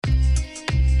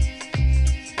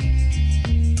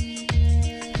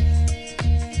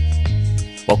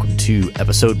to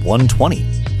episode 120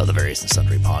 of the Various and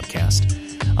Sundry podcast.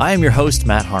 I am your host,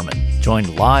 Matt Harmon,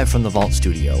 joined live from the Vault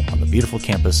Studio on the beautiful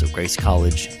campus of Grace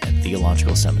College and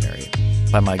Theological Seminary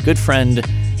by my good friend,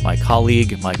 my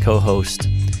colleague, my co-host,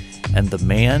 and the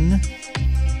man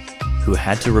who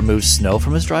had to remove snow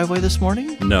from his driveway this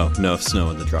morning? No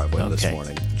snow in the driveway this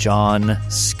morning. John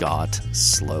Scott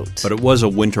Sloat. But it was a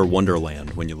winter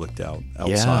wonderland when you looked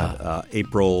outside. Yeah.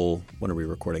 April, when are we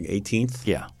recording? 18th?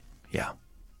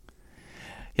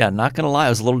 Yeah, not going to lie, it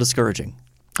was a little discouraging.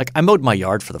 Like, I mowed my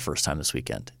yard for the first time this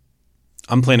weekend.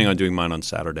 I'm planning on doing mine on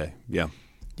Saturday, yeah.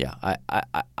 Yeah,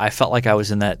 I felt like I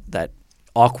was in that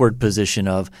awkward position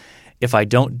of, if I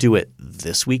don't do it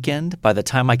this weekend, by the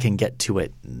time I can get to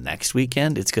it next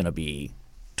weekend, it's going to be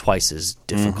twice as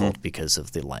difficult because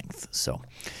of the length. So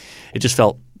it just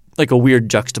felt like a weird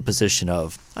juxtaposition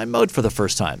of, I mowed for the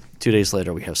first time. 2 days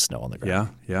later, we have snow on the ground.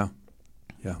 Yeah.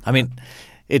 I mean,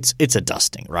 it's a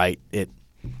dusting, right?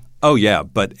 Oh, yeah,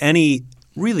 but any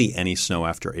snow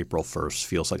after April 1st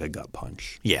feels like a gut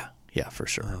punch. Yeah, for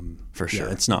sure. For sure.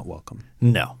 Yeah, it's not welcome.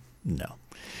 No.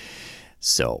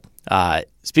 So,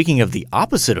 speaking of the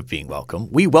opposite of being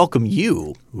welcome, we welcome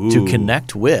you to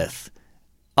connect with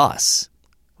us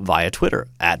via Twitter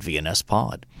at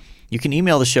VNSPod. You can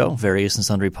email the show,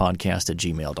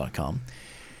 variousandsundrypodcast@gmail.com.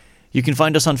 You can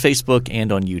find us on Facebook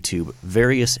and on YouTube,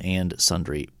 Various and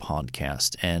Sundry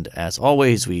Podcast. And as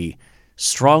always, we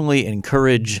strongly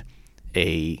encourage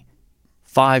a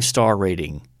 5-star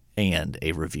rating and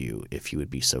a review if you would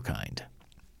be so kind.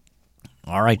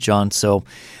 All right, John. So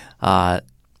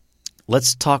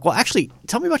let's talk. Well, actually,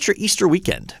 tell me about your Easter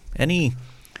weekend. Tell me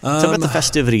about the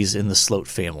festivities in the Sloat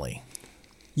family.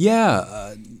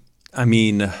 Yeah. I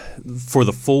mean, for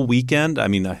the full weekend, I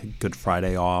had Good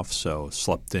Friday off, so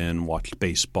slept in, watched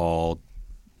baseball,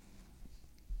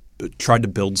 tried to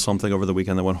build something over the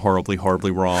weekend that went horribly,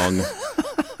 horribly wrong.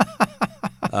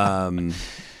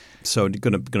 So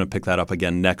gonna pick that up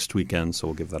again next weekend. So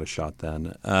we'll give that a shot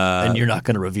then. And you're not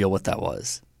going to reveal what that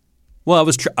was. Well,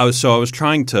 I was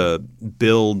trying to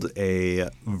build a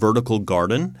vertical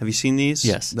garden. Have you seen these?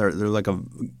 Yes. They're like a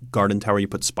garden tower. You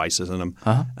put spices in them.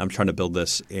 Uh-huh. I'm trying to build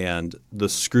this, and the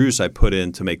screws I put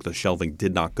in to make the shelving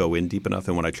did not go in deep enough.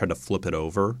 And when I tried to flip it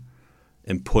over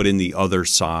and put in the other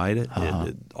side,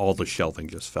 all the shelving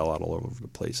just fell out all over the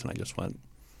place, and I just went,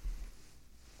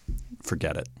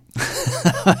 forget it.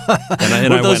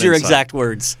 Were those your exact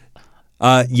words?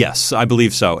 Yes, I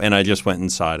believe so. And I just went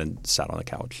inside and sat on the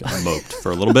couch and moped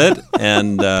for a little bit.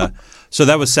 And so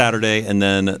that was Saturday, and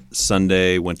then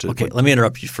Sunday went to – Okay, let me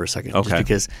interrupt you for a second. Okay. Just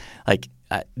because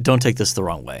don't take this the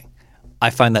wrong way. I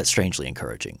find that strangely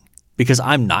encouraging because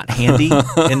I'm not handy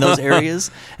in those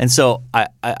areas. And so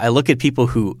I look at people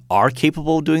who are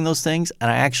capable of doing those things,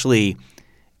 and I actually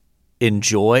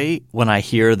enjoy when I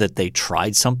hear that they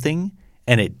tried something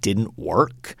and it didn't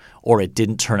work or it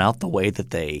didn't turn out the way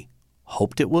that they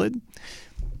hoped it would,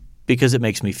 because it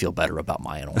makes me feel better about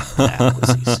my own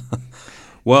inadequacies.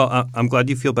 Well, I'm glad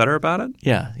you feel better about it.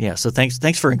 Yeah. So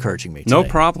thanks for encouraging me today. No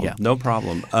problem. Yeah. No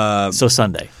problem. So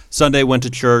Sunday went to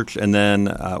church, and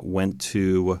then went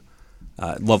to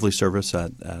lovely service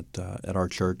at our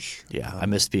church. Yeah, I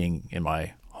missed being in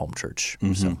my home church.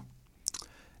 Mm-hmm. So.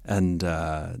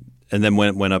 And then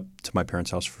went up to my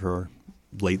parents' house for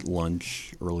late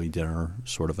lunch, early dinner,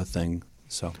 sort of a thing.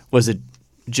 So was it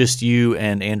just you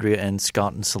and Andrea and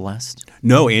Scott and Celeste?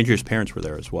 No, Andrea's parents were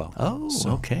there as well. Oh,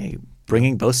 so, okay.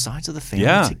 Bringing both sides of the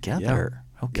family together.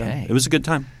 Yeah. Okay. Yeah. It was a good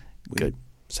time. Good.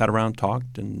 Sat around,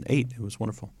 talked, and ate. It was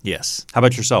wonderful. Yes. How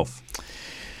about yourself?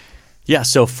 Yeah.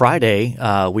 So Friday,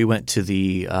 we went to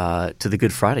the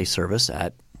Good Friday service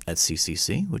at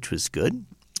CCC, which was good.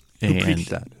 Who preached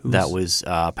that? That was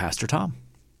Pastor Tom.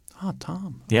 Oh,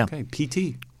 Tom. Yeah. Okay.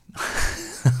 PT.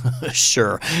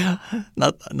 Sure.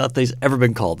 Not that he's ever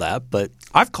been called that, but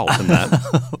I've called him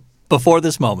that before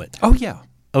this moment. Oh yeah.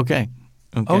 Okay.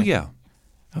 Oh yeah.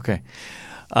 Okay.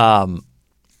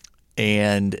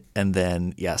 And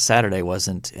then Saturday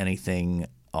wasn't anything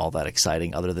all that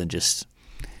exciting other than just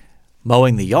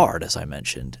mowing the yard, as I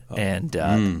mentioned, and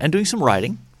doing some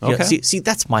writing. Okay. Yeah, see,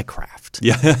 that's my craft.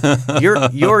 Yeah.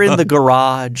 You're in the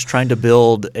garage trying to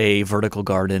build a vertical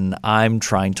garden. I'm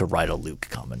trying to write a Luke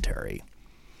commentary.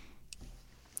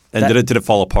 And did it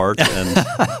fall apart? And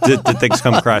did things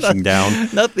come crashing down?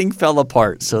 Nothing fell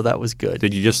apart, so that was good.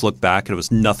 Did you just look back and it was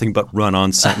nothing but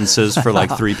run-on sentences for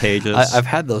like 3 pages? I've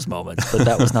had those moments, but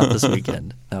that was not this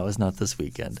weekend.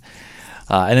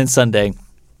 And then Sunday,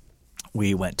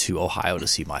 we went to Ohio to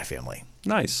see my family.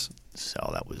 Nice. So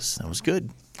that was good.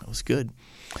 That was good.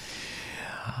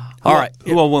 All right.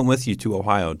 Who all went with you to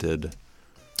Ohio?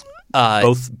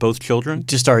 Both children?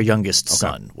 Just our youngest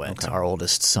son went. Okay. Our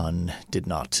oldest son did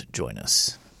not join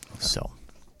us. Okay. So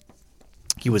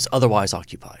he was otherwise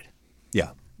occupied.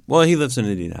 Yeah. Well, he lives in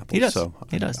Indianapolis. He does. So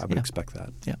he does. I would expect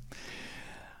that. Yeah.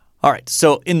 All right.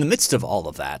 So in the midst of all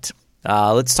of that,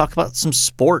 let's talk about some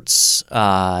sports.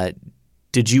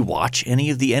 Did you watch any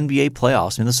of the NBA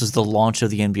playoffs? I mean, this was the launch of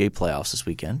the NBA playoffs this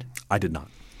weekend. I did not.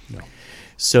 No.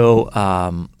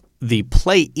 So the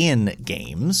play-in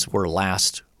games were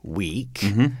last week.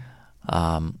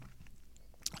 Mm-hmm.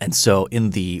 And so in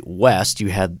the West, you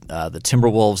had the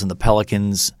Timberwolves and the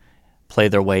Pelicans play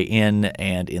their way in,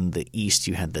 and in the East,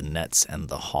 you had the Nets and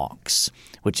the Hawks,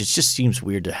 which it just seems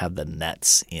weird to have the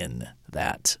Nets in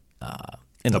that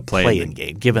in the play-in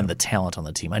game, given the talent on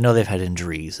the team. I know they've had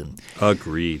injuries. And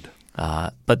agreed.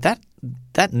 But that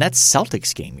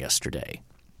Nets-Celtics game yesterday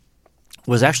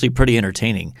was actually pretty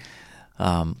entertaining.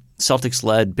 Celtics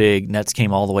led big. Nets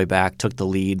came all the way back, took the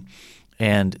lead,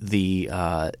 and the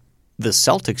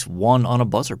Celtics won on a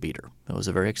buzzer beater. It was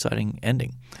a very exciting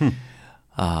ending.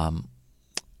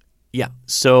 Yeah,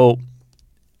 so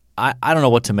I don't know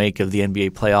what to make of the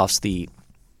NBA playoffs.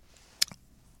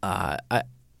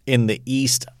 In the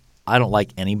East, I don't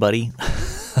like anybody.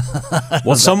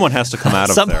 Well, someone has to come out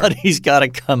of there. Somebody's got to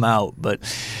come out, but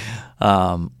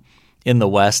in the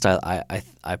West, I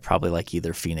probably like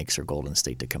either Phoenix or Golden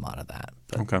State to come out of that.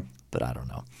 But I don't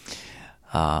know.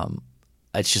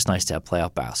 It's just nice to have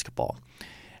playoff basketball,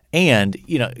 and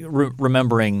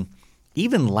remembering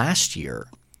even last year,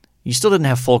 you still didn't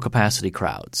have full capacity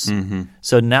crowds. Mm-hmm.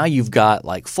 So now you've got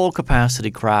like full capacity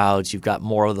crowds. You've got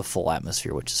more of the full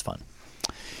atmosphere, which is fun.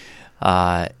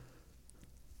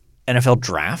 NFL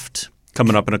draft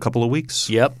coming up in a couple of weeks.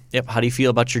 Yep. How do you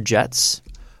feel about your Jets?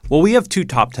 Well, we have 2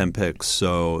 top 10 picks,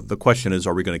 so the question is,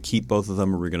 are we going to keep both of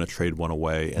them or are we going to trade one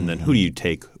away? And then who do you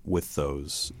take with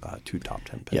those 2 top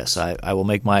 10 picks? Yes, I will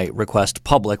make my request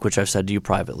public, which I've said to you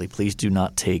privately. Please do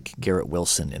not take Garrett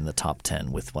Wilson in the top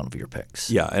 10 with one of your picks.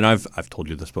 Yeah, and I've told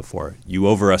you this before. You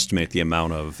overestimate the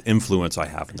amount of influence I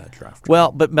have in that draft.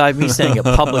 Well, but by me saying it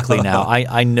publicly now,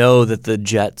 I know that the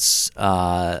Jets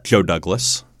Joe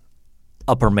Douglas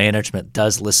upper management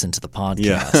does listen to the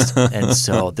podcast, and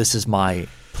so this is my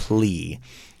plea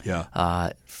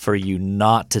for you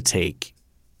not to take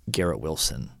Garrett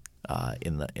Wilson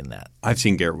in that. I've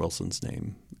seen Garrett Wilson's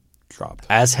name drop.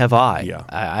 As have I. Yeah.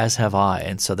 As have I,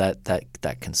 and so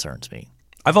that concerns me.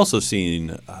 I've also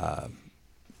seen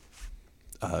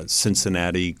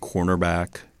Cincinnati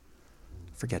cornerback.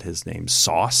 I forget his name.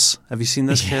 Sauce. Have you seen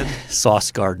this kid?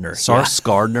 Sauce Gardner.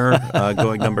 Gardner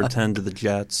going number 10 to the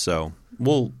Jets. So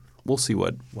we'll see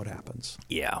what happens.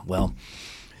 Yeah. Well,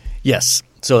 yes.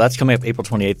 So that's coming up April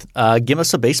 28th. Give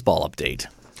us a baseball update.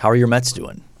 How are your Mets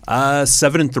doing?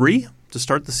 7-3 to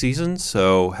start the season.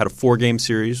 So had a 4-game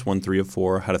series, won 3 of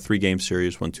 4. Had a 3-game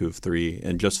series, won 2 of 3,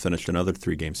 and just finished another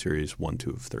 3-game series, won 2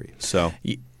 of 3. So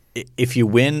if you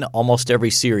win almost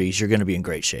every series, you're going to be in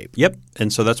great shape. Yep.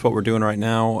 And so that's what we're doing right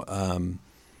now.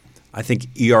 I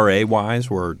think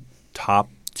ERA-wise, we're top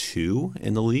 2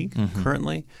 in the league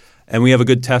currently. And we have a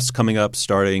good test coming up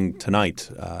starting tonight.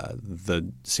 The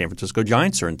San Francisco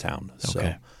Giants are in town.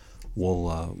 Okay. So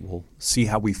we'll see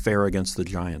how we fare against the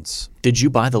Giants. Did you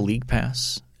buy the League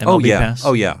Pass? MLB Pass?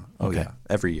 Oh, yeah. Okay.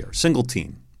 Every year. Single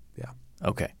team. Yeah.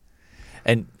 Okay.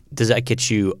 And does that get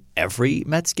you every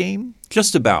Mets game?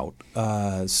 Just about.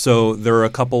 So there are a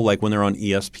couple, like when they're on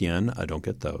ESPN, I don't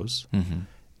get those.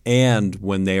 And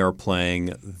when they are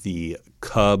playing the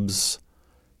Cubs,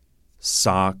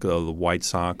 the White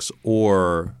Sox,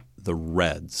 or the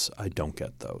Reds, I don't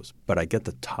get those. But I get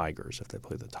the Tigers if they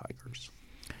play the Tigers.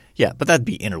 Yeah, but that'd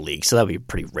be interleague, so that would be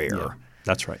pretty rare. Yeah,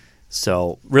 that's right.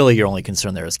 So really your only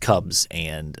concern there is Cubs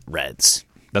and Reds.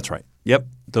 That's right. Yep.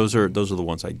 Those are the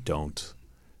ones I don't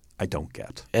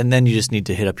get. And then you just need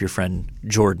to hit up your friend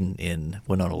Jordan in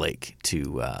Winona Lake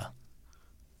to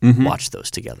watch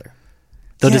those together.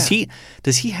 Though does he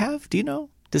have, do you know?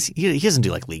 He doesn't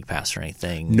do like League Pass or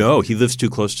anything. No, he lives too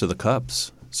close to the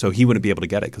Cubs. So he wouldn't be able to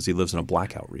get it because he lives in a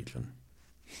blackout region.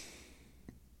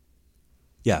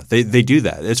 Yeah, they do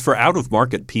that. It's for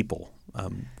out-of-market people.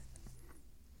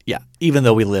 Yeah, even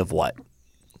though we live, what?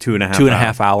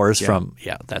 2.5 hours from –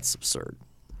 yeah, that's absurd.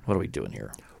 What are we doing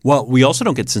here? Well, we also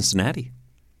don't get Cincinnati.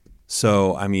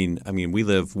 So, I mean, we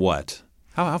live what?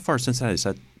 How far is Cincinnati? Is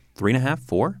that 3.5,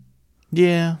 4?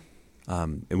 Yeah.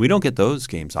 And we don't get those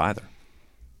games either.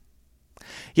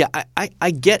 Yeah,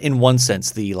 I get in one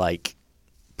sense the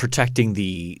protecting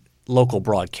the local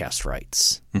broadcast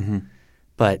rights.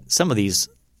 But some of these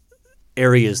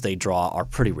areas they draw are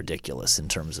pretty ridiculous in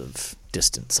terms of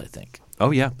distance, I think.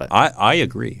 Oh, yeah. But I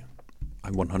agree.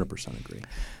 I 100% agree.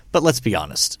 But let's be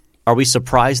honest. Are we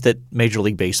surprised that Major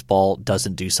League Baseball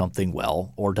doesn't do something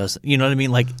well or doesn't? You know what I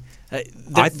mean? Like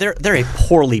they're a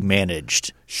poorly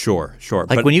managed. Sure. Like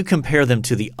But when you compare them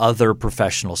to the other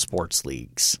professional sports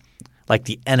leagues, like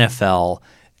the NFL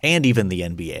and even the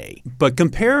NBA. But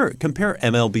compare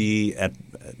MLB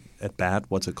at bat.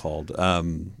 What's it called?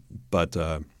 But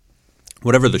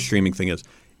whatever the streaming thing is,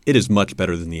 it is much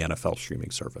better than the NFL streaming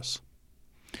service.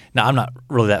 Now, I'm not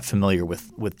really that familiar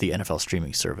with the NFL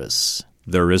streaming service.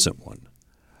 There isn't one.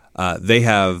 They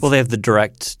have Well, they have the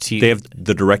DirecTV. they have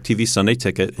the DirecTV Sunday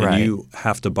Ticket, and Right. you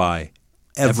have to buy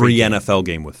every game. NFL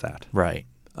game with that. Right.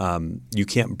 You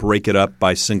can't break it up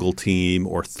by single team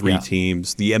or three Yeah.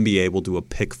 teams. The NBA will do a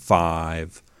pick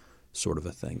 5 sort of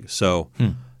a thing. So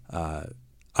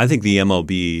I think the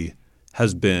MLB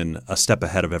has been a step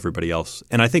ahead of everybody else.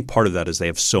 And I think part of that is they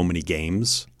have so many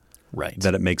games Right.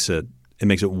 that it makes it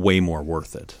way more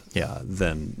worth it Yeah.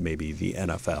 than maybe the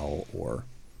NFL or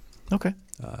Okay.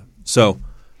 so.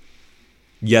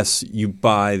 Yes, you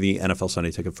buy the NFL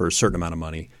Sunday Ticket for a certain amount of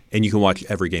money, and you can watch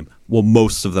every game. Well,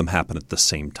 most of them happen at the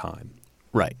same time.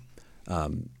 Right.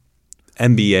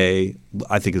 NBA,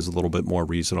 I think, is a little bit more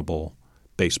reasonable.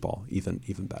 Baseball, even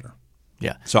better.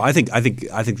 Yeah. So I think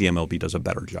the MLB does a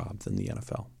better job than the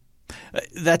NFL.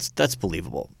 That's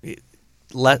believable.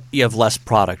 You have less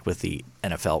product with the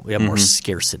NFL. We have more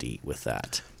scarcity with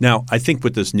that. Now, I think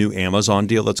with this new Amazon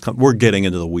deal that's come, we're getting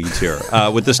into the weeds here.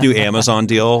 With this new Amazon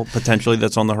deal potentially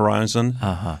that's on the horizon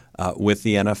with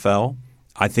the NFL,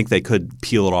 I think they could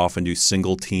peel it off and do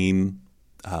single team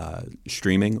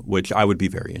streaming, which I would be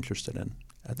very interested in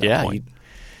at that point.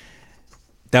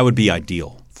 That would be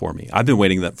ideal for me. I've been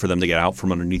waiting for them to get out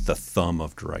from underneath the thumb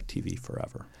of DirecTV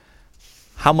forever.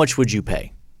 How much would you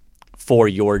pay for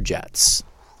your Jets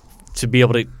to be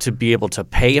able to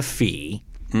pay a fee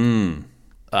to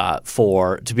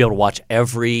be able to watch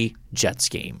every Jets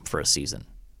game for a season?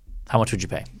 How much would you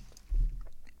pay?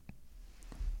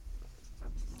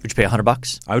 Would you pay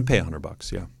 $100? I would pay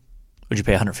 $100. Yeah. Would you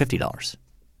pay $150?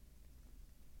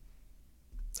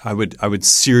 I would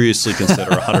seriously consider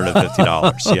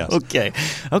 $150. Yes.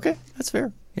 Okay, that's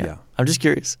fair. Yeah. I'm just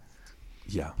curious.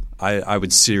 Yeah. I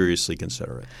would seriously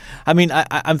consider it. I mean,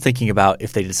 I'm thinking about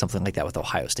if they did something like that with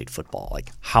Ohio State football.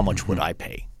 Like, how much would I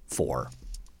pay for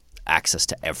access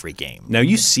to every game? Now,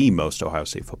 you see most Ohio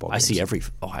State football games. I see every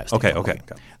Ohio State Okay.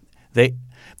 football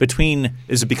game.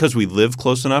 Is it because we live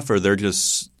close enough, or they're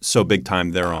just so big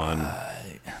time they're on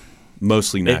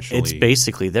mostly nationally? It's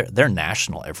basically they're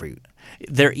national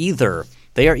they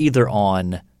are either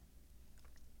on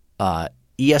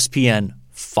ESPN,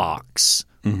 Fox,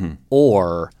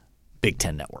 or Big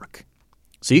Ten Network.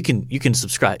 So you can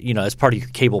subscribe, as part of your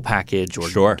cable package or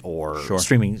Sure.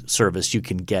 streaming service, you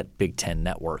can get Big Ten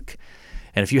Network.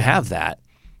 And if you have that,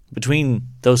 between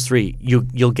those three,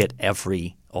 you'll get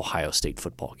every Ohio State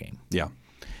football game. Yeah. And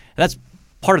that's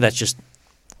part of that's just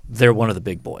they're one of the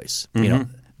big boys.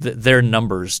 Their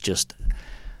numbers just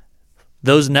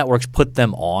those networks put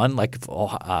them on like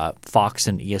Fox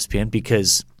and ESPN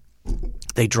because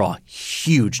they draw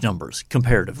huge numbers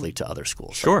comparatively to other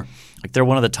schools. Sure. Like they're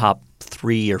one of the top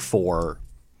 3 or 4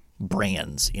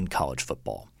 brands in college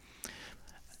football.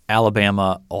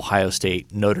 Alabama, Ohio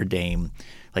State, Notre Dame,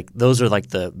 like those are like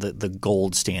the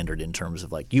gold standard in terms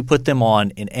of like you put them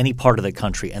on in any part of the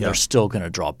country and they're still going to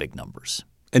draw big numbers.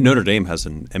 And Notre Dame has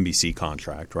an NBC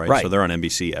contract, right? Right. So they're on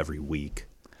NBC every week.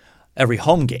 Every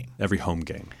home game. Every home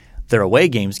game. Their away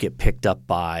games get picked up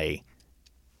by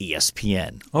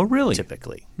ESPN. Oh, really?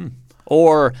 Typically.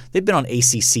 Or they've been on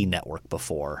ACC Network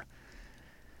before.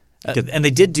 And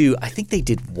they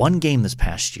did one game this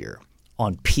past year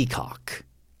on Peacock.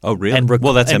 Oh, really?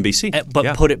 Well, that's NBC.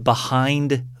 But put it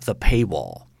behind the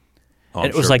paywall. Oh, and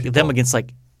it was like them against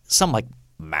like some like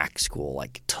MAC school,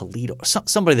 like Toledo,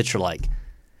 somebody that you're like,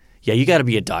 yeah, you got to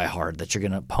be a diehard that you're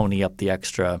going to pony up the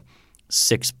extra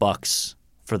 $6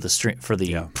 for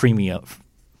the premium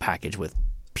package with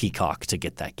Peacock to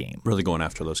get that game. Really going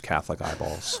after those Catholic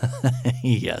eyeballs.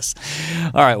 Yes.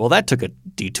 All right. Well, that took a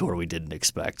detour we didn't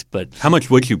expect. But how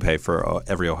much would you pay for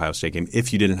every Ohio State game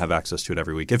if you didn't have access to it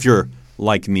every week? If you're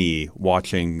like me,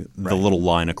 watching the little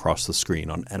line across the screen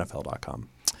on NFL.com.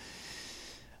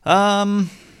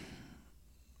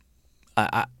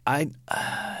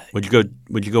 Would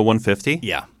you go 150?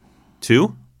 Yeah.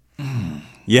 2?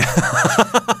 Yeah.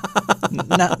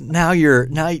 now you're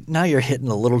hitting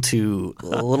a little too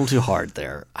hard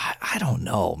there. I don't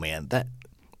know, man.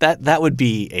 That would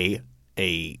be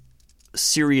a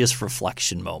serious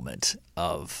reflection moment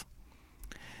of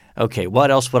okay, what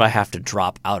else would I have to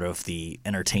drop out of the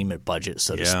entertainment budget,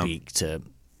 so to speak, to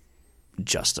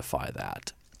justify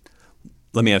that?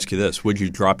 Let me ask you this. Would you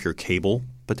drop your cable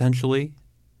potentially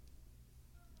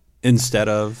instead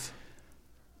of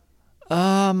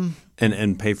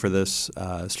and pay for this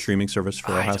streaming service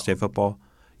for Ohio State football?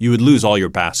 You would lose all your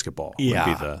basketball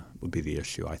would be the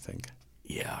issue, I think.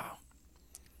 Yeah.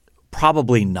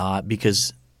 Probably not,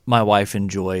 because my wife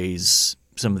enjoys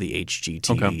some of the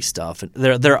HGTV stuff. And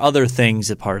there are other things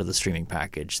that part of the streaming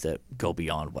package that go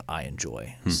beyond what I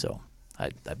enjoy. So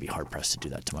I'd be hard-pressed to do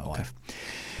that to my wife.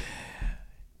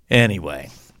 Anyway.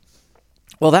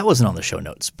 Well, that wasn't on the show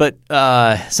notes, but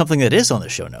something that is on the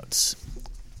show notes.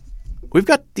 We've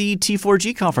got the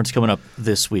T4G conference coming up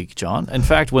this week, John. In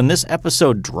fact, when this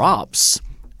episode drops,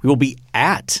 we will be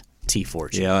at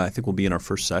T4G. Yeah, I think we'll be in our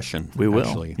first session. We will.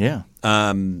 Actually. Yeah.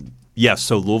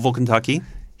 So Louisville, Kentucky.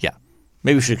 Yeah.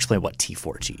 Maybe we should explain what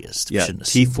T4G is. Yeah,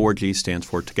 T4G stands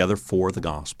for Together for the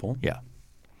Gospel. Yeah.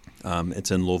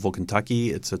 It's in Louisville,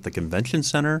 Kentucky. It's at the Convention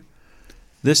Center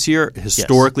this year.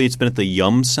 Historically, It's been at the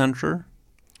Yum Center.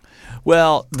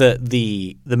 Well,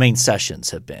 the main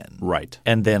sessions have been. Right.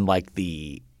 And then like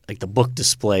the book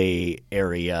display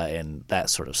area and that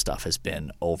sort of stuff has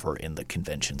been over in the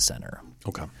Convention Center.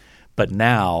 Okay. But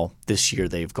now this year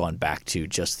they've gone back to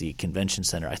just the Convention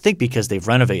Center. I think because they've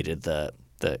renovated the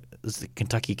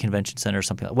Kentucky Convention Center or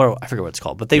something. Well, I forget what it's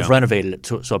called, but they've renovated it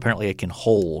so apparently it can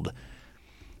hold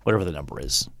whatever the number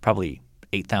is, probably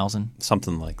 8,000.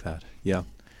 Something like that. Yeah.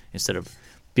 Instead of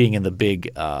being in the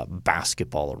big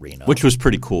basketball arena. Which was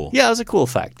pretty cool. Yeah, it was a cool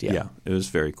effect. Yeah, it was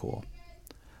very cool.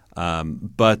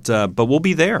 But we'll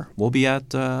be there. We'll be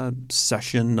at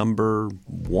session number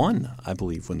 1, I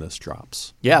believe, when this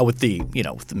drops. Yeah, with the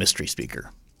mystery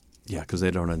speaker. Yeah, because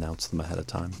they don't announce them ahead of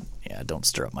time. Yeah, don't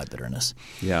stir up my bitterness.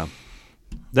 Yeah,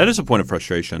 that is a point of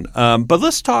frustration. But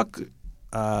let's talk.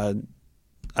 What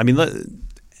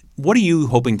are you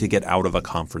hoping to get out of a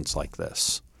conference like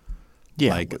this?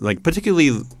 Yeah, like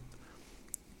particularly,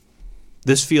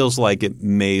 this feels like it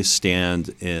may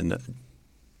stand in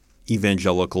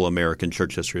evangelical American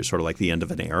church history as sort of like the end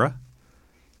of an era,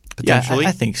 potentially. Yeah,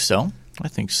 I think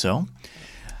so.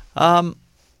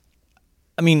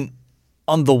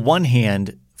 On the one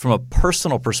hand, from a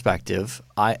personal perspective,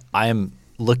 I am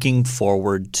looking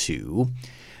forward to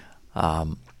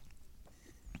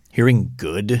hearing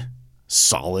good,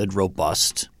 solid,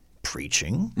 robust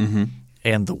preaching. Mm-hmm.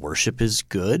 And the worship is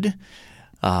good.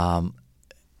 So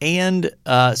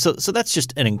that's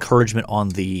just an encouragement on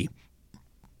the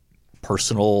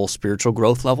personal spiritual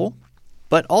growth level.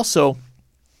 But also,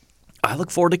 I look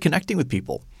forward to connecting with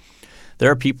people. There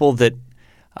are people that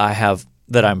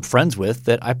I'm friends with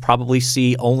that I probably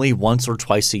see only once or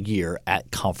twice a year at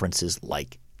conferences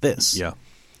like this. Yeah.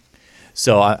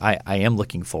 So I am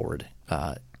looking forward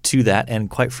to that. And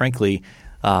quite frankly,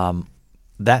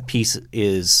 that piece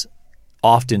is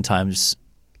oftentimes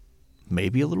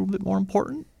maybe a little bit more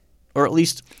important, or at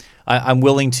least I'm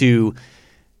willing to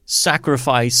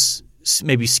sacrifice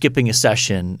maybe skipping a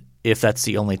session if that's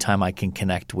the only time I can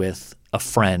connect with a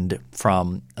friend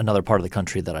from another part of the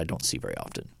country that I don't see very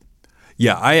often.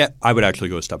 Yeah, I would actually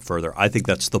go a step further. I think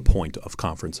that's the point of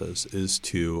conferences, is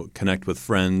to connect with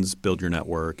friends, build your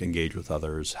network, engage with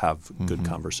others, have good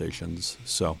conversations.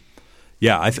 So,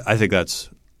 yeah, I think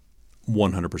that's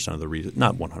 100% of the reason –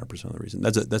 not 100% of the reason.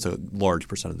 That's a large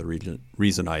percent of the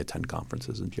reason I attend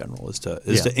conferences in general is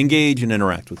to engage and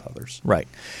interact with others. Right.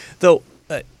 Though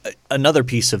another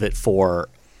piece of it for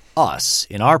us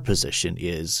in our position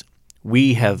is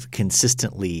we have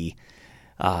consistently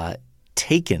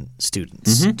taken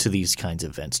students to these kinds of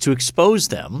events to expose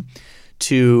them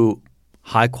to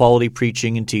high-quality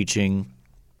preaching and teaching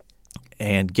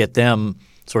and get them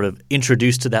sort of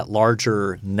introduced to that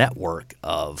larger network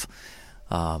of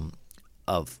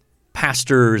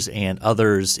pastors and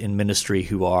others in ministry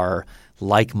who are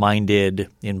like-minded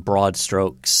in broad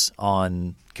strokes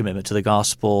on commitment to the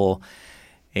gospel.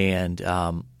 And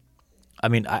I'm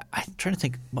trying to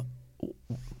think,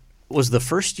 was the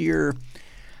first year –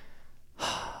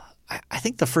 I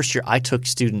think the first year I took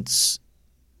students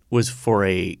was for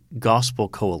a Gospel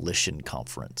Coalition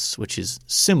conference, which is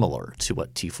similar to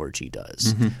what T4G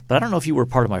does. Mm-hmm. But I don't know if you were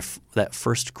part of that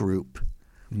first group.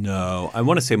 No. I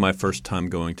want to say my first time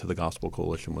going to the Gospel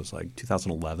Coalition was like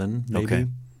 2011 maybe. Okay.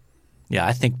 Yeah,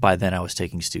 I think by then I was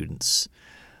taking students.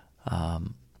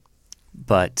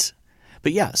 But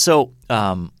yeah, so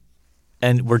and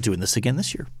we're doing this again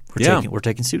this year. We're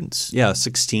taking students. Yeah,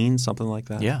 16, something like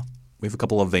that. Yeah. We have a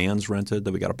couple of vans rented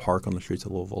that we got to park on the streets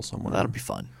of Louisville somewhere. Well, that'll be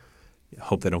fun.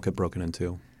 Hope they don't get broken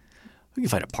into. We can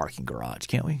find a parking garage,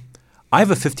 can't we? I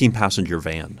have a 15-passenger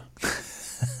van.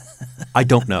 I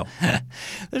don't know.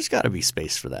 There's got to be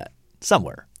space for that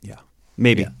somewhere. Yeah.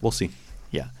 Maybe. Yeah. We'll see.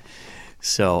 Yeah.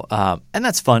 So and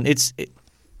that's fun.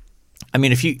 I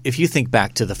mean, if you think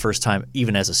back to the first time,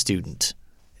 even as a student,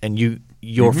 and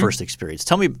your first experience,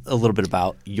 tell me a little bit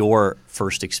about your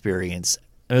first experience.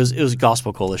 It was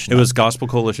Gospel Coalition. It was Gospel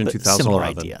Coalition 2011. Similar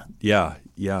idea. Yeah.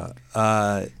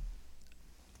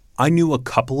 I knew a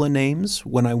couple of names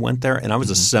when I went there, and I was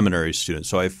a seminary student,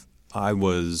 so I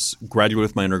was graduated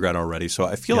with my undergrad already. So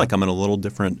I feel like I'm in a little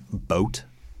different boat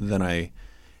than I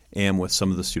am with some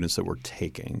of the students that we're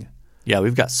taking. Yeah,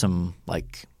 we've got some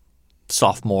like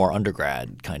sophomore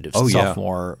undergrad kind of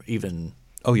sophomore even.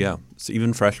 Oh yeah, it's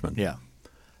even freshmen. Yeah,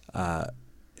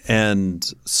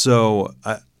 and so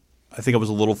I think I was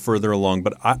a little further along,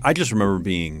 but I just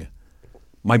remember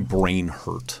my brain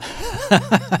hurt.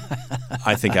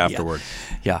 I think afterward.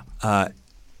 Yeah.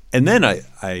 And then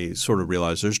I sort of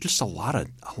realized there's just a lot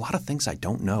of things I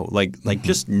don't know, like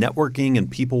just networking and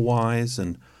people wise,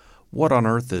 and what on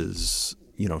earth is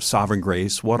Sovereign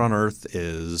Grace? What on earth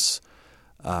is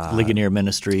Ligonier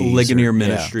Ministries? Ligonier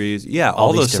Ministries,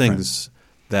 all those things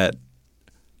that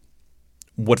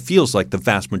what feels like the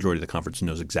vast majority of the conference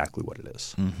knows exactly what it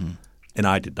is. And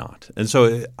I did not. And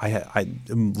so I'm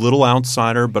a little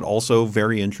outsider, but also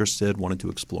very interested, wanted to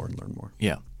explore and learn more.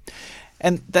 Yeah.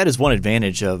 And that is one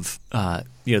advantage of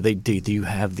they do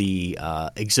have the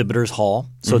exhibitors hall.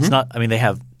 So it's not – I mean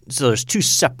so there's two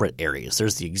separate areas.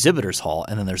 There's the exhibitors hall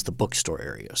and then there's the bookstore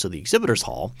area. So the exhibitors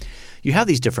hall, you have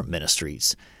these different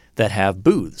ministries that have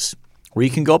booths where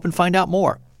you can go up and find out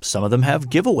more. Some of them have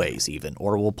giveaways even,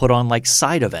 or we'll put on like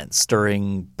side events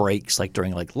during breaks, like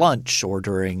during like lunch or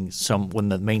during when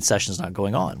the main session is not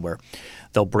going on, where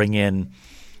they'll bring in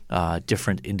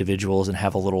different individuals and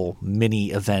have a little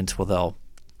mini event where they'll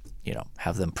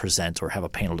have them present or have a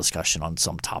panel discussion on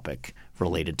some topic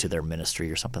related to their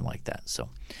ministry or something like that. So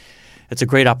it's a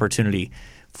great opportunity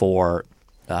for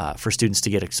students to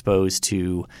get exposed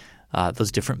to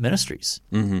those different ministries.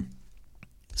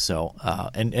 So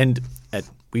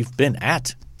we've been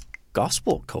at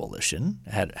Gospel Coalition,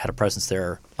 had a presence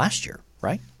there last year,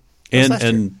 right?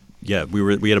 And yeah,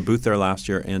 we had a booth there last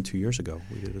year, and 2 years ago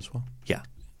we did as well. Yeah,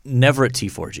 never at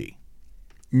T4G.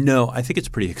 No, I think it's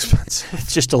pretty expensive.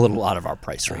 It's just a little out of our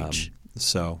price range.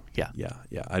 Yeah.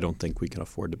 I don't think we can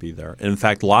afford to be there. And in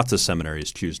fact, lots of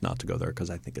seminaries choose not to go there because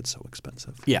I think it's so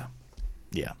expensive. Yeah.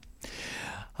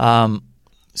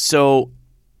 So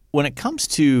when it comes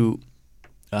to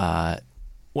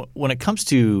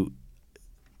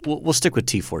we'll stick with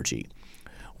T4G.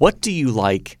 What do you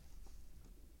like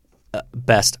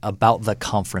best about the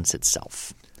conference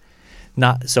itself?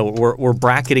 So we're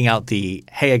bracketing out the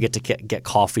hey, I get to get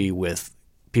coffee with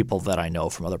people that I know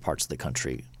from other parts of the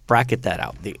country. Bracket that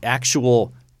out. The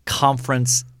actual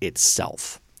conference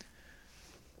itself.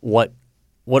 What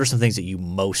are some things that you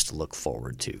most look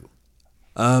forward to?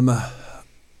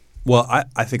 Well,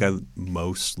 I think I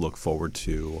most look forward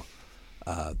to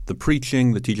the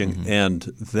preaching, the teaching, and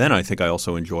then I think I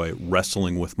also enjoy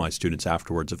wrestling with my students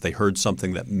afterwards if they heard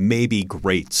something that maybe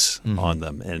grates on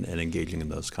them and engaging in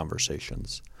those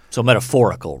conversations. So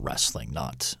metaphorical wrestling,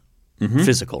 not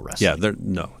physical wrestling.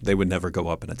 Yeah, they would never go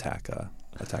up and attack a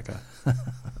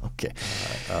okay.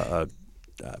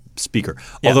 Speaker.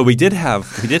 Yeah. Although we did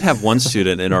have one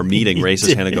student in our meeting raise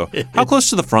his hand and go, "How close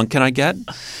to the front can I get?"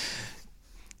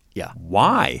 Yeah.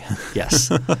 Why?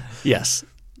 Yes. Yes.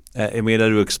 And we had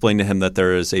to explain to him that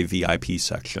there is a VIP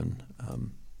section.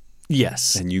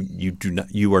 Yes. And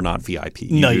you are not VIP.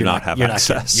 You do not have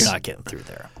access. You're not getting through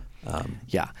there.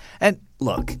 Yeah. And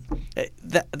look,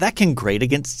 that can grate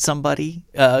against somebody,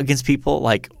 against people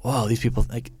like, whoa, these people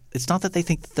like it's not that they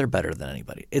think that they're better than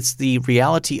anybody. It's the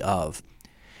reality of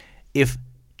if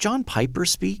John Piper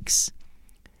speaks,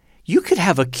 you could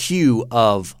have a queue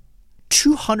of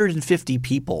 250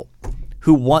 people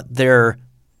who want their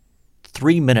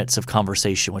 3 minutes of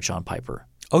conversation with John Piper.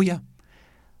 Oh yeah.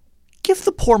 Give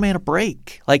the poor man a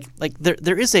break. Like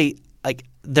there is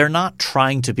they're not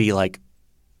trying to be like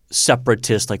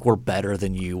separatist, like we're better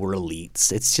than you, we're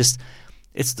elites.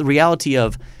 It's the reality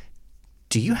of,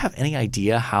 do you have any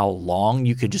idea how long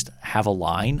you could just have a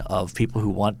line of people who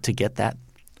want to get that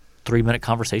 3-minute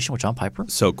conversation with John Piper?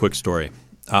 So quick story.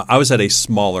 I was at a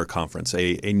smaller conference,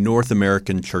 a North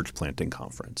American church planting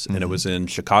conference, and it was in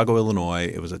Chicago,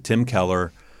 Illinois. It was a Tim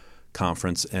Keller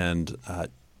conference, and I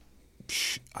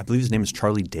believe his name is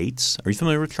Charlie Dates. Are you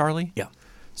familiar with Charlie? Yeah.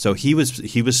 So he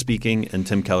was speaking, and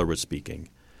Tim Keller was speaking,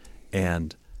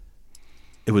 and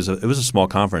it was a small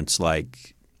conference,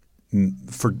 like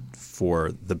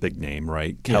for the big name,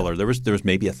 right? Keller. Yeah. There was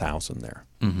maybe 1,000 there,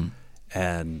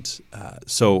 and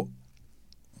so.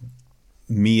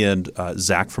 Me and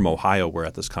Zach from Ohio were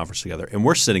at this conference together, and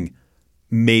we're sitting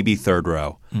maybe third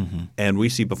row. And we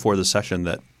see before the session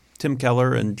that Tim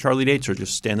Keller and Charlie Dates are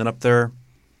just standing up there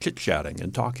chit-chatting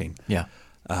and talking. Yeah.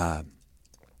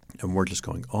 And we're just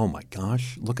going, oh my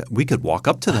gosh, we could walk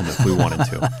up to them if we wanted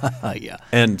to. Yeah.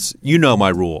 And you know my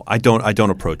rule. I don't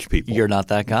approach people. You're not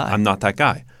that guy. I'm not that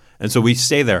guy. And so we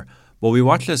stay there. Well, we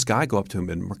watch this guy go up to him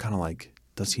and we're kind of like,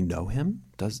 does he know him?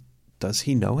 Does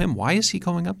he know him? Why is he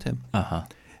going up to him? Uh-huh.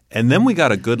 And then we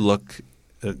got a good look,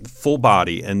 full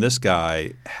body, and this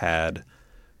guy had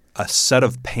a set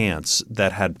of pants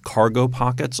that had cargo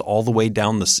pockets all the way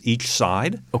down each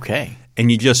side. Okay.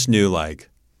 And you just knew like,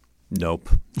 nope.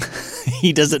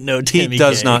 He doesn't know Timmy He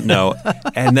does K. not know.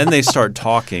 And then they start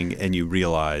talking and you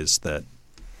realize that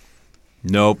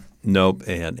nope,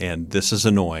 and this is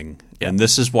annoying. Yeah. And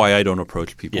this is why I don't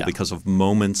approach people Yeah. because of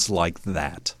moments like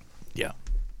that. Yeah.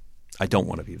 I don't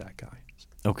want to be that guy.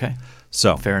 Okay.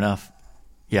 So Fair enough.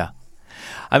 Yeah.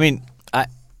 I mean,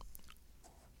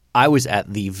 I was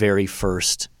at the very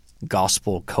first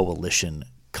Gospel Coalition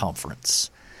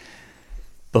conference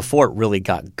before it really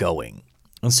got going.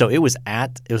 And so it was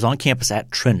on campus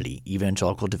at Trinity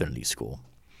Evangelical Divinity School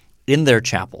in their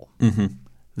chapel. Mm-hmm.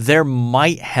 There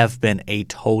might have been a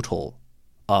total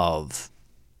of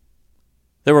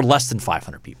 – there were less than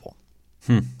 500 people.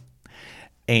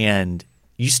 And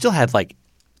you still had like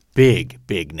big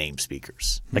name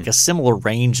speakers, like a similar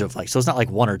range of like – so it's not like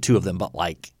one or two of them, but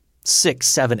like 6,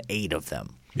 7, 8 of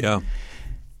them. yeah.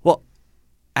 Well,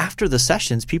 after the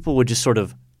sessions, people would just sort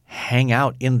of hang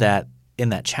out in that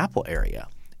chapel area,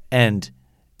 and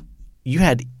you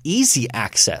had easy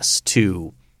access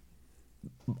to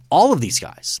all of these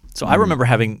guys. So I remember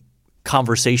having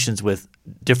conversations with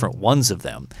different ones of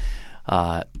them.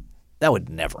 That would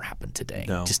never happen today.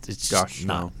 No. It's just Gosh,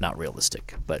 not no.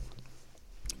 realistic. But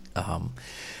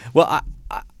well,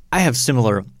 I have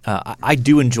similar. I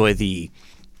do enjoy the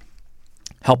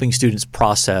helping students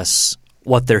process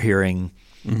what they're hearing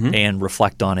and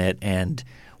reflect on it, and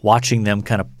watching them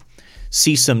kind of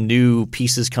see some new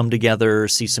pieces come together,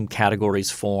 see some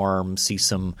categories form, see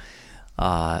some,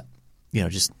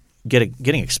 just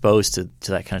getting exposed to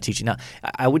that kind of teaching. Now,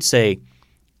 I would say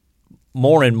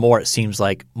more and more it seems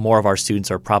like more of our students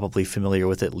are probably familiar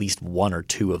with at least one or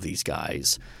two of these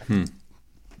guys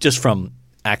just from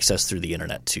access through the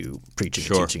internet to preaching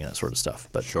and teaching and that sort of stuff.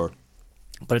 But Sure.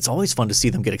 But it's always fun to see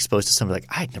them get exposed to somebody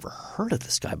like, I had never heard of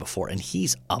this guy before, and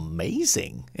he's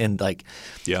amazing. And like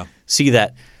see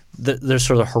that there's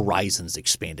sort of horizons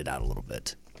expanded out a little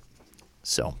bit.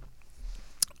 So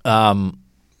all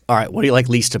right, what do you like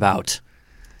least about –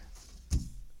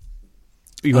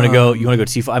 you want to go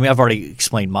T4? I mean, I've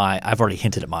already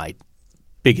hinted at my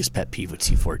biggest pet peeve with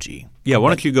T4G. Yeah, why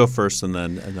don't you go first and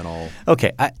then I'll –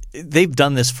 Okay. They've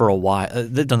done this for a while.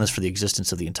 They've done this for the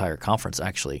existence of the entire conference,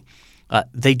 actually.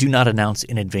 They do not announce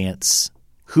in advance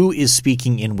who is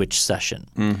speaking in which session.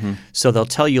 Mm-hmm. So they'll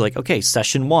tell you like, okay,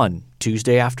 session 1,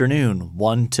 Tuesday afternoon,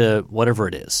 1 to whatever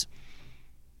it is.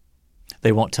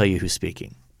 They won't tell you who's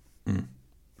speaking.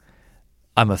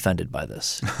 I'm offended by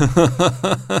this.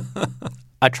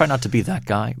 I try not to be that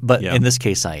guy, but in this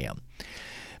case I am.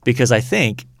 Because I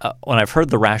think when I've heard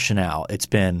the rationale, it's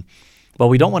been – well,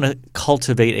 we don't want to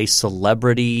cultivate a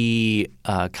celebrity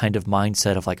kind of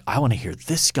mindset of like, I want to hear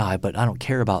this guy, but I don't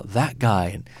care about that guy.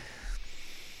 And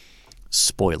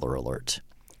spoiler alert,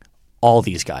 all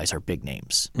these guys are big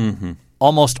names. Mm-hmm.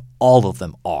 Almost all of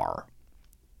them are.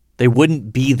 They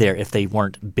wouldn't be there if they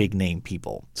weren't big name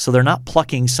people. So they're not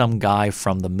plucking some guy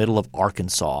from the middle of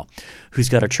Arkansas who's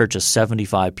got a church of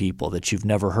 75 people that you've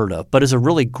never heard of, but is a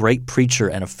really great preacher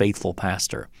and a faithful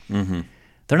pastor. Mm-hmm.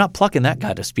 They're not plucking that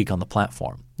guy to speak on the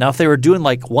platform. Now, if they were doing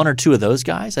like one or two of those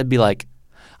guys, I'd be like,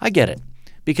 I get it.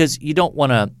 Because you don't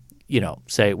want to,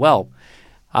 say, well,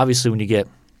 obviously when you get,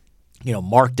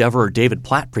 Mark Dever or David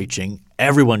Platt preaching,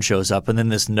 everyone shows up, and then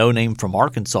this no name from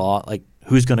Arkansas, like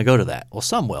who's going to go to that? Well,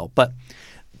 some will, but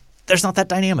there's not that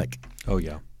dynamic. Oh,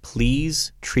 yeah.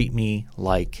 Please treat me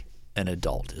like an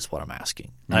adult is what I'm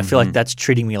asking. And I feel like that's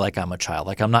treating me like I'm a child,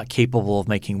 like I'm not capable of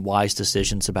making wise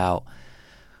decisions about –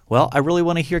 well, I really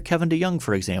want to hear Kevin DeYoung,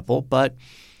 for example, but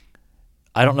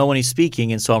I don't know when he's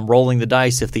speaking, and so I'm rolling the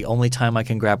dice if the only time I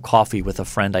can grab coffee with a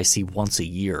friend I see once a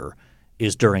year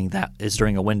is during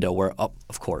a window where,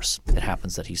 of course, it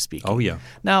happens that he's speaking. Oh, yeah.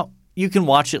 Now, you can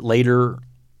watch it later.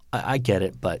 I get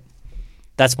it, but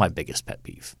that's my biggest pet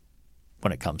peeve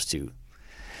when it comes to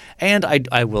 – and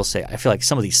I will say I feel like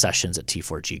some of these sessions at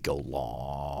T4G go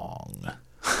long.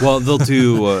 Well, they'll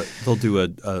do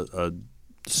a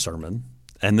sermon.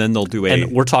 And then they'll do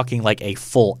and we're talking like a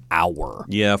full hour.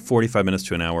 Yeah, 45 minutes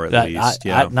to an hour at least.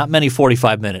 Not many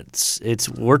 45 minutes.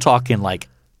 We're talking like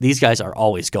these guys are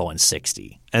always going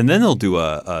 60. And then they'll do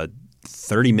a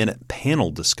 30-minute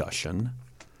panel discussion,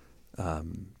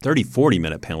 30,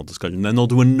 40-minute panel discussion. And then they'll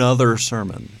do another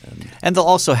sermon. And they'll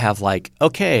also have like,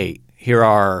 okay,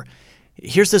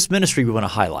 here's this ministry we want to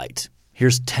highlight.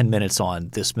 Here's 10 minutes on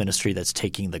this ministry that's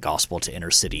taking the gospel to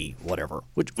inner city, whatever,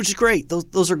 which is great.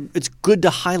 Those are – it's good to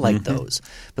highlight those.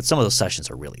 But some of those sessions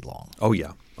are really long. Oh,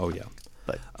 yeah.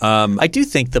 But I do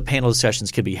think the panel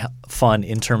discussions could be fun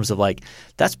in terms of like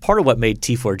that's part of what made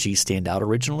T4G stand out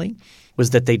originally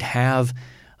was that they'd have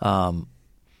someone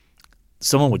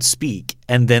would speak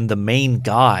and then the main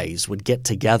guys would get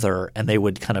together and they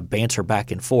would kind of banter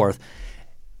back and forth.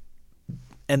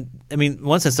 And I mean, in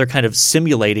one sense, they're kind of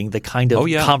simulating the kind of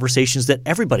conversations that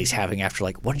everybody's having after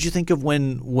like, what did you think of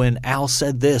when Al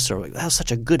said this? Or like, that was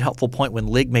such a good, helpful point when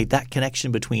Lig made that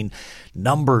connection between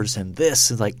numbers and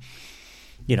this. And like,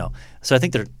 you know, so I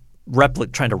think they're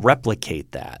trying to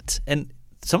replicate that. And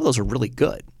some of those are really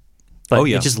good. But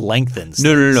it just lengthens.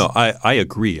 No. I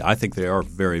agree. I think they are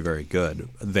very, very good.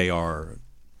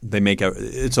 It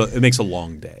makes a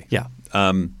long day. Yeah.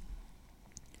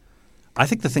 I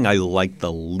think the thing I like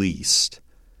the least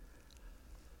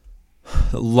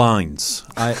lines.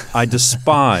 I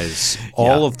despise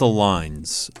all of the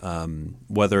lines,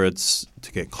 whether it's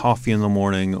to get coffee in the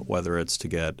morning, whether it's to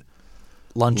get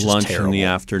lunch in the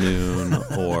afternoon,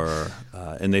 or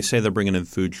and they say they're bringing in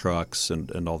food trucks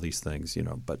and all these things, you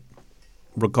know. But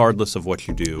regardless of what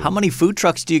you do, how many food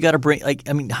trucks do you got to bring? Like,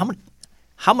 I mean,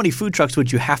 how many food trucks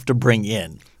would you have to bring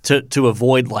in to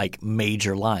avoid like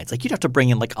major lines? Like you'd have to bring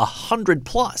in like 100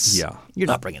 plus. Yeah, you're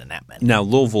not bringing in that many. Now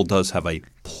Louisville does have a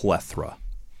plethora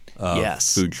of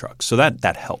food trucks, so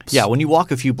that helps. Yeah, when you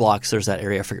walk a few blocks, there's that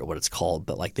area. I forget what it's called,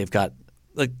 but like they've got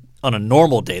like on a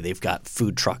normal day they've got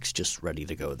food trucks just ready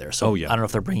to go there. So I don't know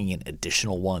if they're bringing in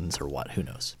additional ones or what. Who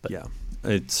knows? But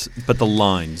but the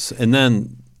lines and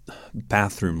then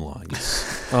bathroom lines.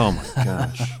 Oh my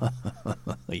gosh.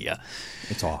 Yeah.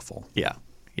 It's awful. Yeah,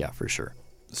 for sure.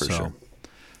 Sure.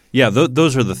 Yeah,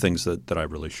 those are the things that I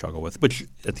really struggle with, which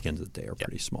at the end of the day are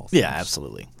pretty small things. Yeah,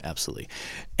 absolutely.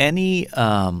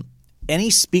 Any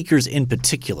speakers in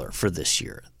particular for this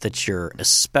year that you're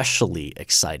especially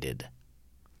excited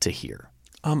to hear?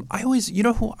 I always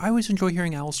enjoy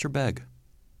hearing Alistair Begg.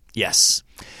 Yes.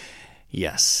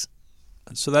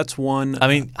 So that's one. I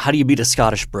mean, how do you beat a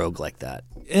Scottish brogue like that?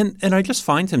 And I just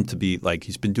find him to be like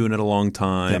he's been doing it a long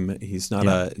time. Yep. He's not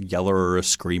a yeller or a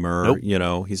screamer. Nope. You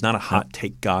know, he's not a hot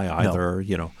take guy either.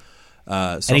 You know,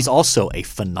 and he's also a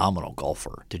phenomenal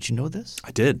golfer. Did you know this?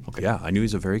 I did. Okay. Yeah, I knew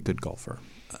he's a very good golfer.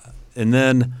 And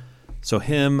then, so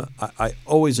him, I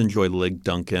always enjoy Lig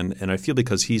Duncan, and I feel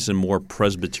because he's in more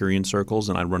Presbyterian circles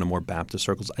and I run in more Baptist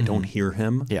circles, I don't hear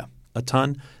him a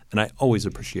ton, and I always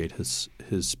appreciate his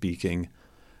speaking.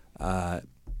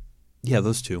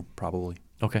 Those two probably.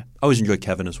 Okay. I always enjoy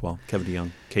Kevin as well. Kevin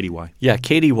DeYoung, KDY. Yeah,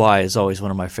 KDY is always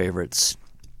one of my favorites.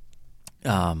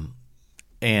 And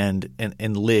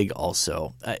Lig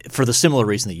also for the similar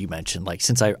reason that you mentioned. Like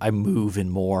since I move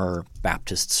in more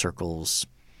Baptist circles,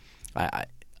 I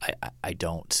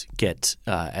don't get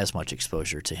as much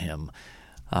exposure to him.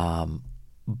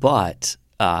 But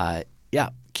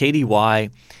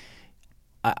KDY,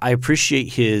 I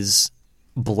appreciate his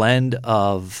blend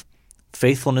of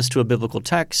faithfulness to a biblical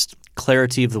text,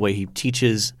 clarity of the way he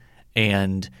teaches,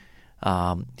 and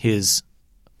his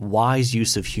wise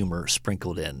use of humor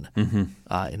sprinkled in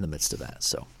the midst of that.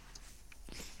 So,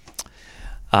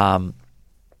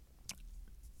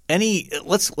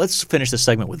 let's finish this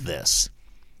segment with this.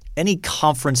 Any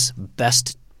conference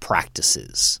best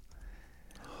practices,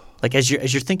 like as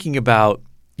you're thinking about,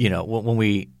 you know, when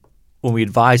we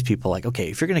advise people, like, okay,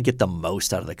 if you're going to get the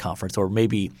most out of the conference, or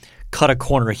maybe cut a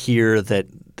corner here that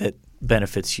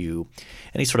benefits you,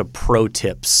 any sort of pro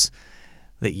tips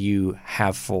that you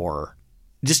have for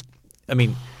just, I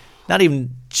mean, not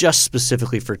even just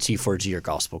specifically for T4G or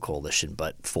Gospel Coalition,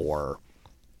 but for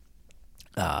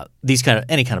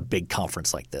any kind of big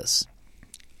conference like this?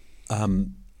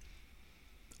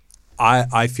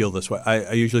 I feel this way.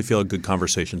 I usually feel a good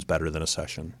conversation is better than a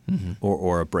session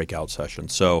or a breakout session.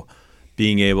 So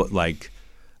being able – like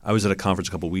I was at a conference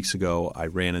a couple of weeks ago. I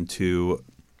ran into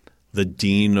the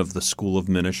dean of the School of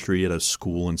Ministry at a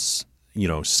school in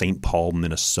St. Paul,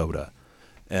 Minnesota.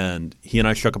 And he and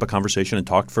I struck up a conversation and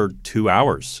talked for 2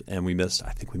 hours. And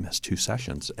I think we missed 2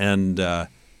 sessions. And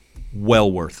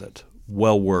well worth it.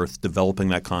 Well worth developing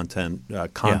that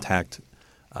contact –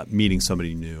 meeting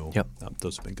somebody new. Yep.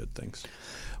 Those have been good things.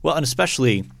 Well, and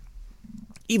especially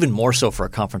even more so for a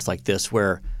conference like this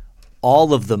where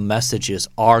all of the messages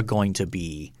are going to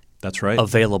be That's right.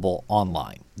 available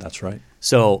online. That's right.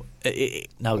 So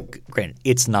now, granted,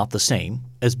 it's not the same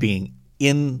as being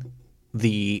in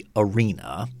the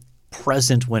arena,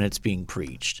 present when it's being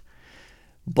preached.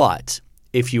 But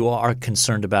if you are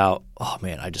concerned about, oh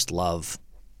man, I just love,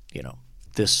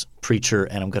 this preacher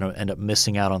and I'm going to end up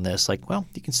missing out on this, well,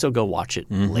 you can still go watch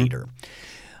it later.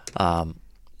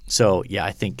 So yeah,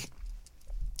 I think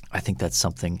that's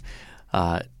something.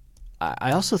 I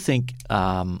also think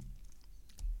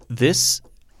this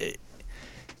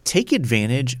take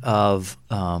advantage of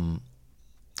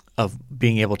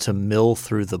being able to mill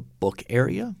through the book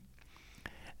area,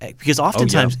 because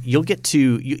oftentimes you'll get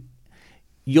to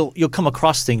you'll come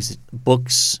across things,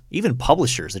 books, even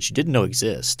publishers that you didn't know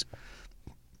exist.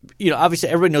 Obviously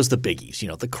everybody knows the biggies,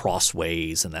 the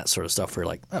Crossways and that sort of stuff. Where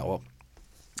you're like, oh well,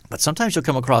 but sometimes you'll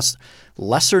come across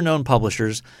lesser known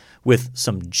publishers with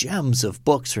some gems of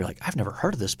books. Where you're like, I've never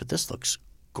heard of this, but this looks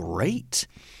great.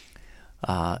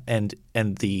 And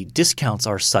the discounts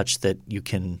are such that you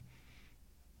can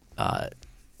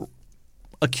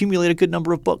accumulate a good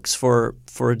number of books for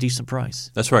a decent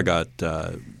price. That's where I got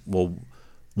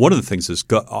one of the things is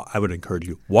I would encourage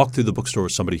you, walk through the bookstore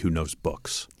with somebody who knows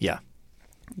books. Yeah.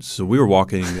 So we were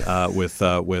walking with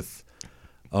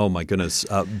oh my goodness,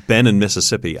 Ben in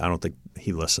Mississippi. I don't think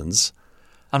he listens.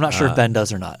 I'm not sure if Ben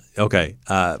does or not. Okay,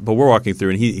 but we're walking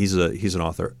through, and he's an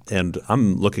author, and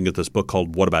I'm looking at this book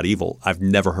called What About Evil? I've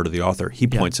never heard of the author. He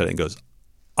points at it and goes,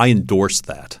 I endorse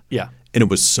that. Yeah. And it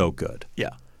was so good.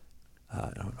 Yeah.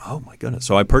 Oh my goodness.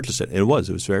 So I purchased it. It was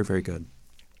very, very good.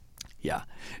 Yeah.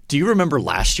 Do you remember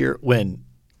last year when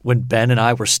Ben and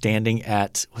I were standing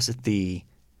at –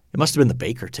 it must have been the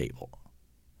Baker table.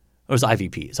 It was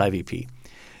IVP. It's IVP.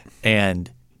 And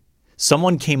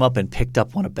someone came up and picked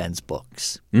up one of Ben's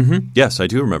books. Mm-hmm. Yes, I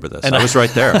do remember this. And I was right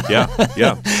there. Yeah.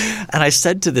 And I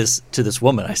said to this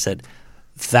woman, I said,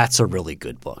 that's a really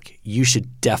good book. You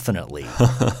should definitely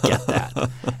get that.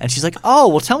 And she's like, oh,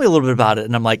 well, tell me a little bit about it.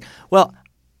 And I'm like, well,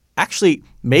 actually,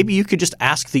 maybe you could just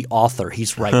ask the author.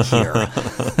 He's right here.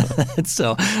 And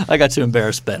so I got to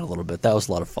embarrass Ben a little bit. That was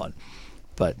a lot of fun.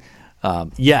 But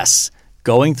yes,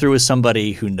 going through with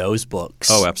somebody who knows books.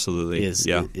 Oh, absolutely. Is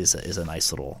a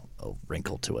nice little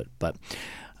wrinkle to it. But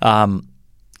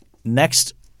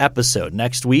next episode,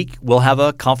 next week, we'll have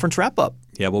a conference wrap-up.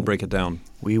 Yeah, we'll break it down.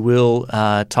 We will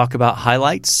talk about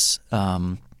highlights.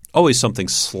 Always something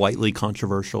slightly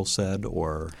controversial said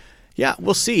or – Yeah,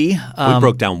 we'll see. We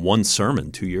broke down one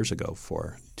sermon 2 years ago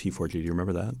for T4G. Do you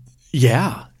remember that?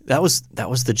 Yeah. That was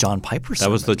the John Piper sermon.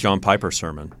 That was the John Piper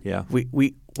sermon, yeah.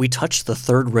 We touched the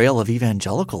third rail of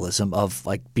evangelicalism of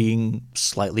being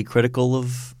slightly critical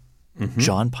of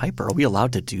John Piper. Are we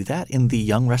allowed to do that in the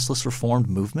Young Restless Reformed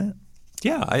movement?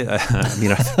 Yeah, I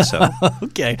think so.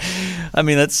 Okay. I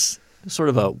mean, that's sort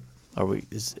of are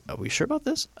we sure about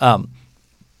this?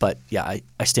 But yeah,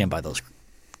 I stand by those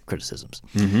criticisms.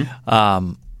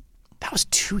 Mm-hmm. That was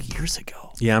 2 years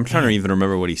ago. Yeah, I'm trying to even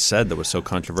remember what he said that was so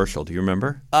controversial. Do you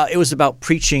remember? It was about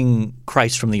preaching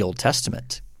Christ from the Old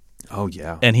Testament. Oh,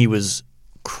 yeah. And he was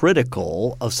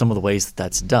critical of some of the ways that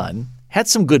that's done. Had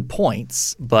some good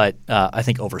points, but I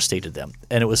think overstated them.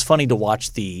 And it was funny to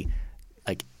watch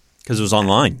because it was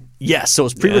online. Yes, so it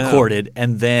was pre-recorded,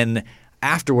 and then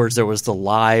afterwards there was the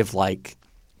live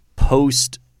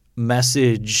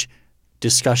post-message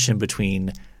discussion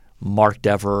between Mark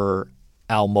Dever,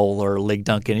 Al Mohler, Lig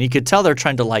Duncan, and you could tell they're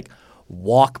trying to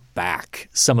walk back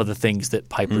some of the things that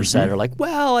Piper said, or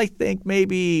well, I think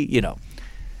maybe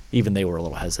even they were a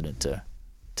little hesitant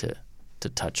to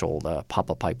touch old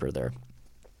Papa Piper there.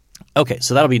 Okay,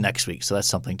 so that'll be next week. So that's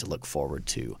something to look forward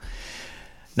to.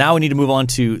 Now we need to move on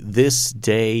to this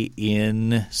day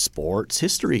in sports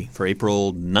history. For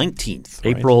April 19th.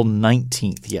 Right? April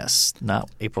 19th, yes. Not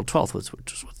April 12th,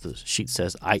 which is what the sheet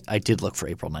says. I did look for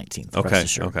April 19th. Okay.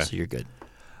 So you're good.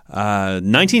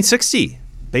 1960.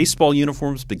 Baseball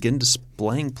uniforms begin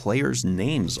displaying players'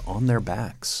 names on their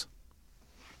backs.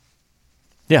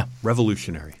 Yeah.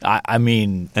 Revolutionary. I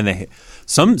mean – And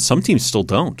some teams still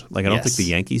don't. I don't think the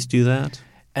Yankees do that.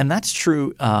 And that's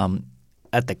true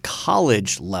at the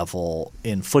college level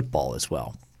in football as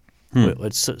well.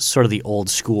 It's sort of the old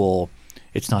school,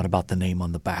 it's not about the name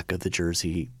on the back of the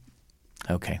jersey.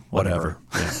 Okay, whatever.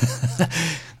 Yeah.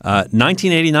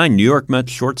 1989, New York Mets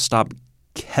shortstop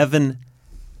Kevin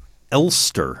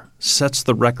Elster sets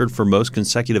the record for most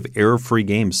consecutive error-free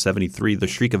games, 73. The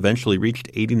streak eventually reached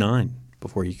 89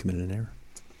 before he committed an error.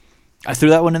 I threw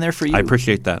that one in there for you. I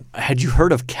appreciate that. Had you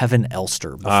heard of Kevin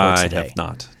Elster before today? I have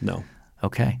not, no.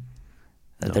 Okay.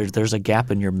 There's a gap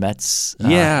in your Mets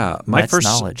my Mets first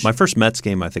knowledge. My first Mets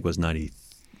game I think was 93.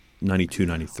 92,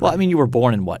 93. Well, I mean, you were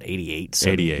born in what, 88? So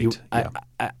 88,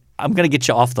 yeah. I'm going to get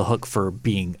you off the hook for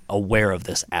being aware of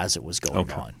this as it was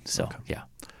going on. So, yeah.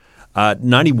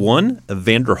 91,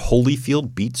 Evander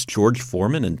Holyfield beats George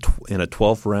Foreman in a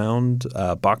 12-round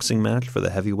boxing match for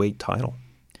the heavyweight title.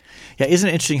 Yeah, isn't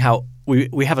it interesting how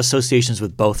we have associations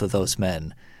with both of those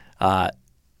men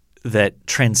that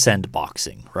transcend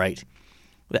boxing, right?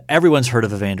 Everyone's heard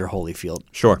of Evander Holyfield.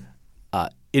 Sure.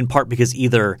 In part because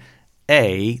either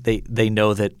A, they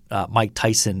know that Mike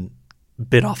Tyson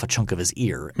bit off a chunk of his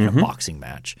ear in a boxing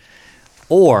match,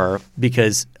 or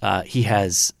because he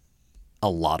has a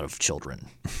lot of children.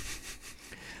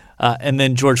 And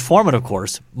then George Foreman, of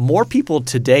course, more people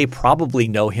today probably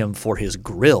know him for his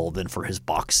grill than for his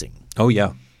boxing. Oh,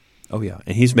 yeah.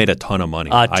 And he's made a ton of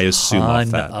money, I assume, off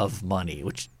that. A ton of money,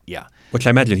 which I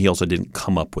imagine he also didn't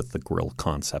come up with the grill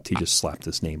concept. He just slapped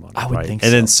his name on it, I would think and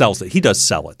so. then sells it. He does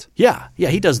sell it. Yeah,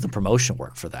 he does the promotion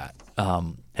work for that.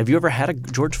 Have you ever had a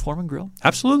George Foreman grill?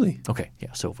 Absolutely. Okay,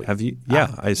 yeah. So if we Have you?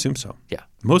 Yeah, I assume so. Yeah.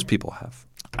 Most people have.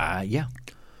 Yeah.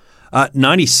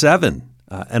 97,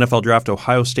 NFL draft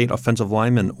Ohio State offensive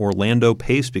lineman Orlando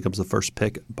Pace becomes the first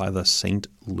pick by the St.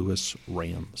 Louis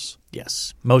Rams.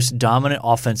 Yes. Most dominant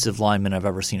offensive lineman I've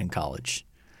ever seen in college.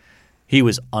 He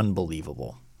was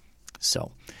unbelievable.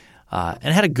 So, and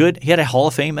he had a Hall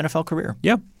of Fame NFL career.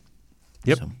 Yeah.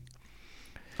 Yep. So.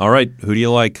 All right. Who do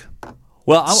you like?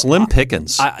 Well, Slim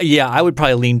Pickens. I would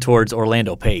probably lean towards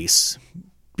Orlando Pace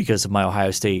because of my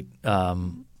Ohio State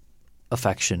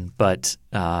affection. But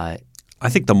I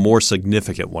think the more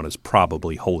significant one is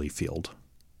probably Holyfield.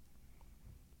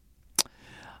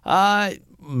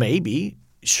 Maybe.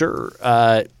 Sure.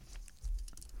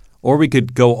 Or we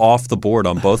could go off the board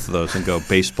on both of those and go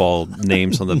baseball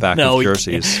names on the back of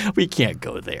jerseys. We can't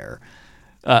go there.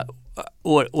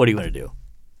 What do you want to do?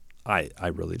 I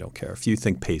really don't care. If you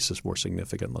think Pace is more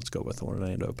significant, let's go with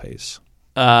Orlando Pace.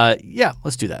 Yeah,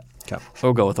 let's do that. Okay.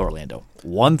 We'll go with Orlando.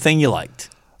 One thing you liked.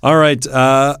 All right.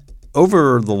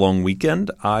 Over the long weekend,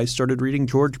 I started reading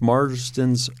George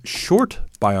Marsden's short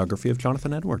biography of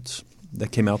Jonathan Edwards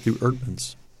that came out through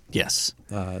Erdman's. Yes.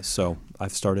 So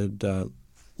I've started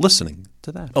listening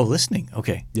to that. Oh, listening.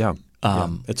 Okay. Yeah.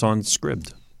 It's on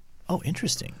Scribd. Oh,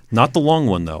 interesting. Not the long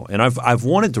one though, and I've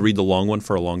wanted to read the long one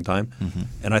for a long time,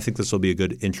 and I think this will be a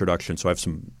good introduction. So I have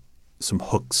some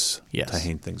hooks to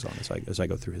hang things on as I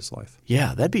go through his life.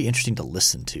 Yeah, that'd be interesting to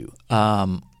listen to.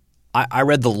 I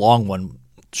read the long one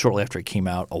shortly after it came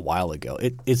out a while ago.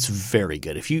 It's very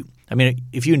good. If you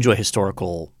enjoy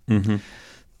historical, if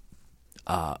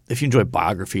you enjoy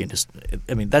biography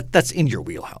and that's in your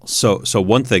wheelhouse. So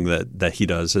one thing that he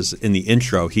does is in the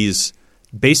intro he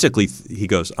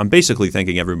goes, I'm basically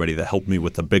thanking everybody that helped me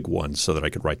with the big one so that I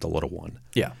could write the little one.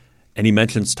 Yeah, and he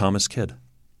mentions Thomas Kidd.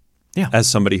 Yeah, as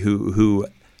somebody who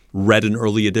read an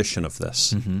early edition of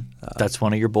this. That's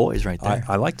one of your boys right there.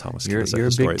 I like Thomas Kidd. You're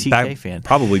a big TK fan.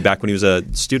 Probably back when he was a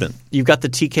student. You've got the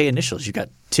TK initials. You've got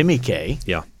Timmy K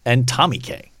and Tommy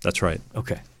K. That's right.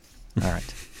 Okay. All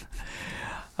right.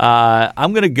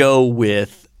 I'm going to go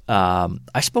with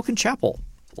I spoke in chapel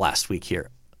last week here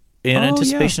in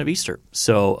anticipation of Easter.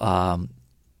 So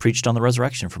preached on the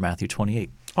resurrection from Matthew 28.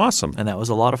 Awesome. And that was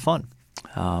a lot of fun.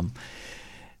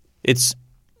 It's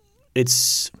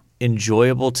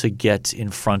enjoyable to get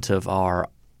in front of our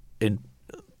in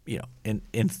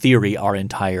theory our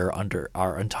entire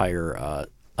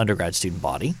undergrad student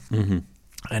body,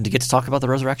 and to get to talk about the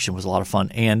resurrection was a lot of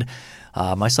fun. And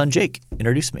my son Jake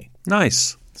introduced me.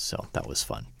 Nice. So that was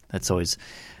fun. That's always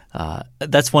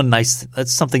that's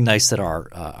something nice that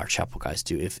our chapel guys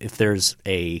do.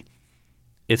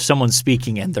 If someone's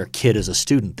speaking and their kid is a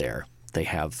student there, they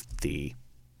have the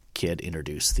kid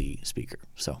introduce the speaker.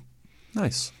 So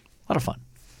nice. A lot of fun.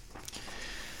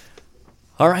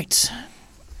 All right.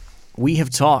 We have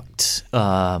talked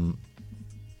NBA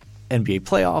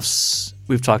playoffs.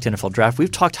 We've talked NFL draft.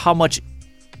 We've talked how much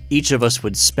each of us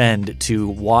would spend to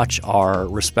watch our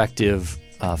respective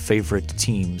favorite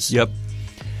teams. Yep.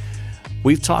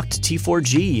 We've talked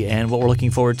T4G and what we're looking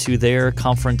forward to there,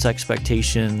 conference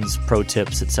expectations, pro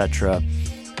tips, etc.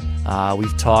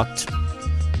 We've talked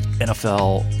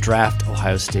NFL draft,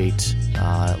 Ohio State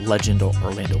legend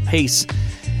Orlando Pace,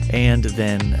 and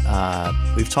then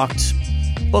we've talked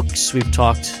books. We've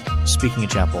talked speaking in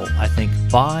chapel. I think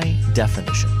by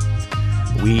definition,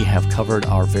 we have covered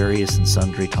our various and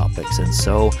sundry topics, and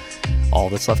so all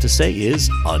that's left to say is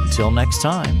until next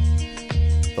time.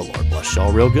 The Lord bless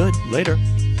y'all real good. Later.